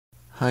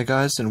Hi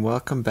guys, and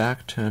welcome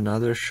back to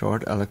another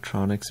short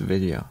electronics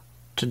video.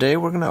 Today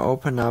we're going to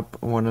open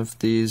up one of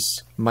these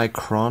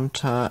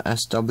Micronta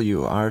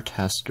SWR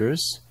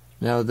testers.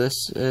 Now this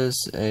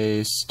is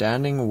a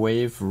standing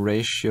wave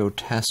ratio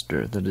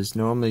tester that is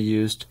normally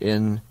used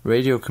in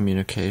radio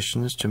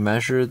communications to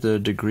measure the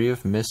degree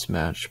of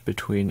mismatch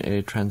between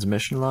a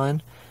transmission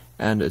line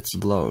and its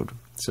load.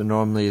 So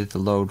normally the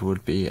load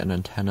would be an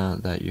antenna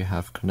that you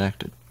have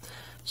connected.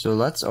 So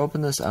let's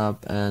open this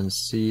up and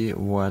see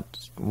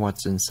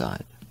what's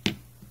inside.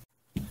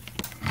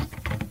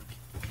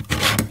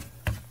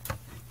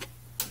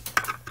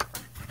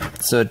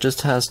 So it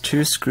just has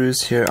two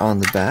screws here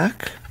on the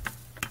back.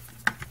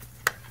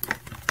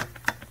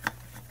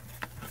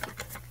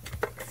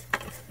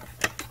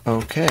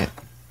 Okay,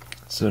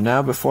 so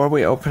now before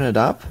we open it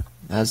up,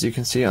 as you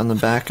can see on the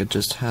back, it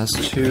just has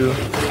two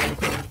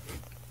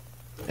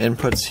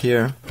inputs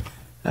here.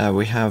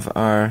 We have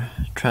our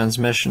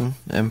transmission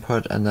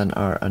input and then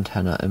our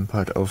antenna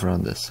input over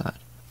on this side.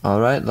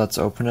 Alright, let's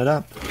open it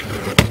up.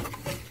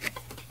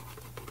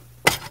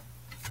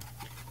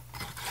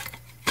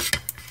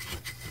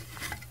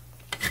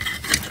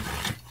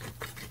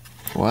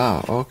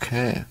 Wow,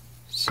 okay.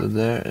 So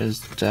there is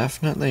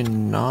definitely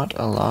not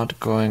a lot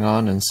going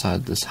on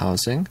inside this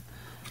housing.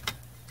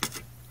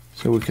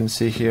 So we can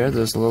see here,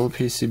 there's a little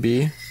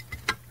PCB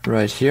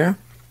right here.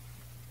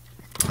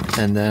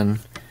 And then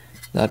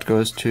that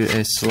goes to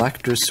a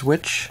selector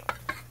switch,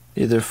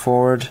 either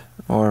forward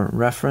or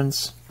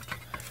reference.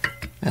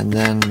 And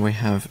then we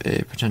have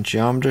a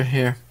potentiometer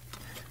here,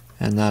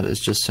 and that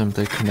is just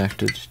simply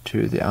connected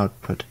to the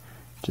output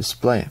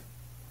display.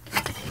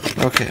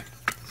 Okay,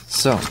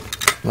 so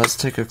let's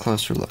take a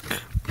closer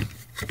look.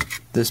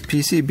 This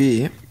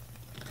PCB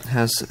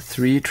has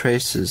three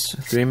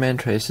main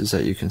traces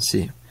that you can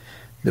see.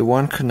 The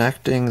one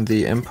connecting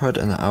the input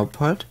and the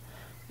output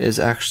is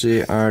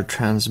actually our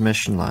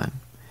transmission line.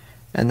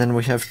 And then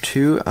we have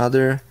two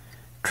other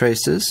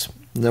traces,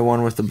 the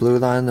one with the blue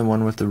line, the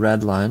one with the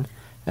red line,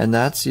 and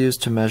that's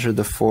used to measure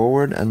the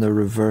forward and the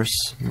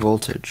reverse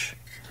voltage.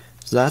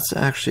 So that's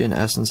actually in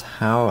essence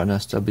how an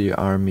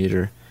SWR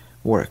meter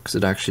works.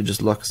 It actually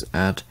just looks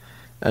at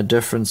a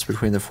difference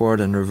between the forward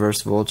and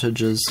reverse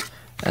voltages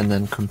and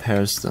then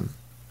compares them.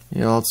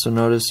 You'll also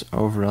notice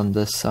over on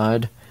this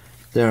side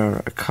there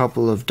are a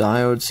couple of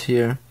diodes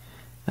here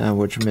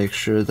which make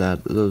sure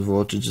that those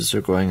voltages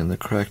are going in the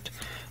correct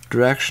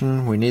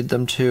direction we need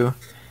them to,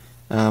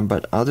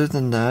 but other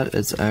than that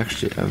it's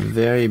actually a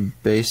very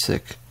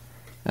basic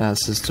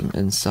system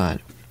inside.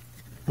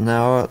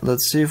 Now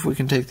let's see if we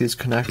can take these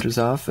connectors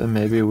off and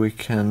maybe we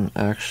can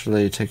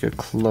actually take a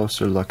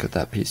closer look at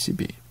that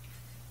PCB.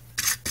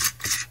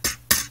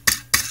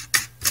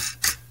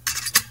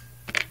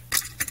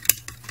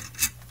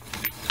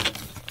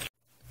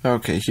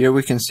 Okay, here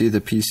we can see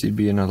the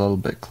PCB in a little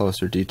bit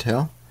closer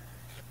detail.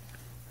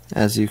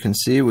 As you can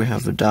see, we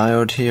have a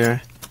diode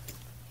here,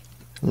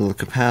 a little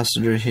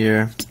capacitor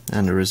here,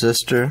 and a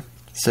resistor.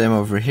 Same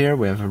over here,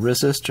 we have a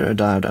resistor, a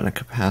diode, and a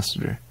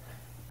capacitor.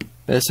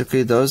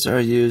 Basically, those are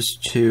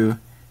used to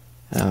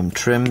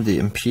trim the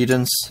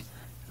impedance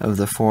of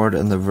the forward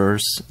and the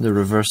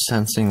reverse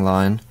sensing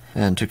line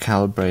and to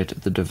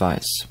calibrate the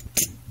device.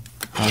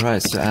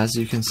 Alright, so as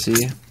you can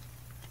see,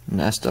 an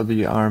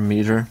SWR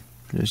meter,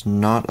 there's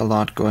not a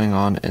lot going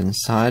on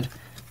inside.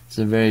 It's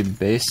a very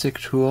basic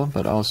tool,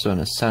 but also an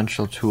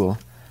essential tool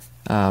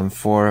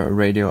for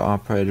radio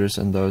operators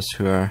and those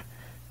who are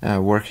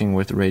working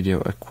with radio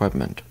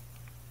equipment.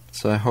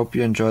 So I hope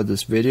you enjoyed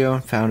this video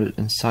and found it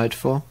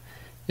insightful.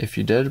 If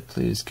you did,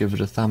 please give it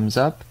a thumbs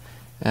up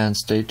and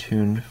stay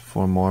tuned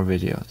for more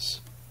videos.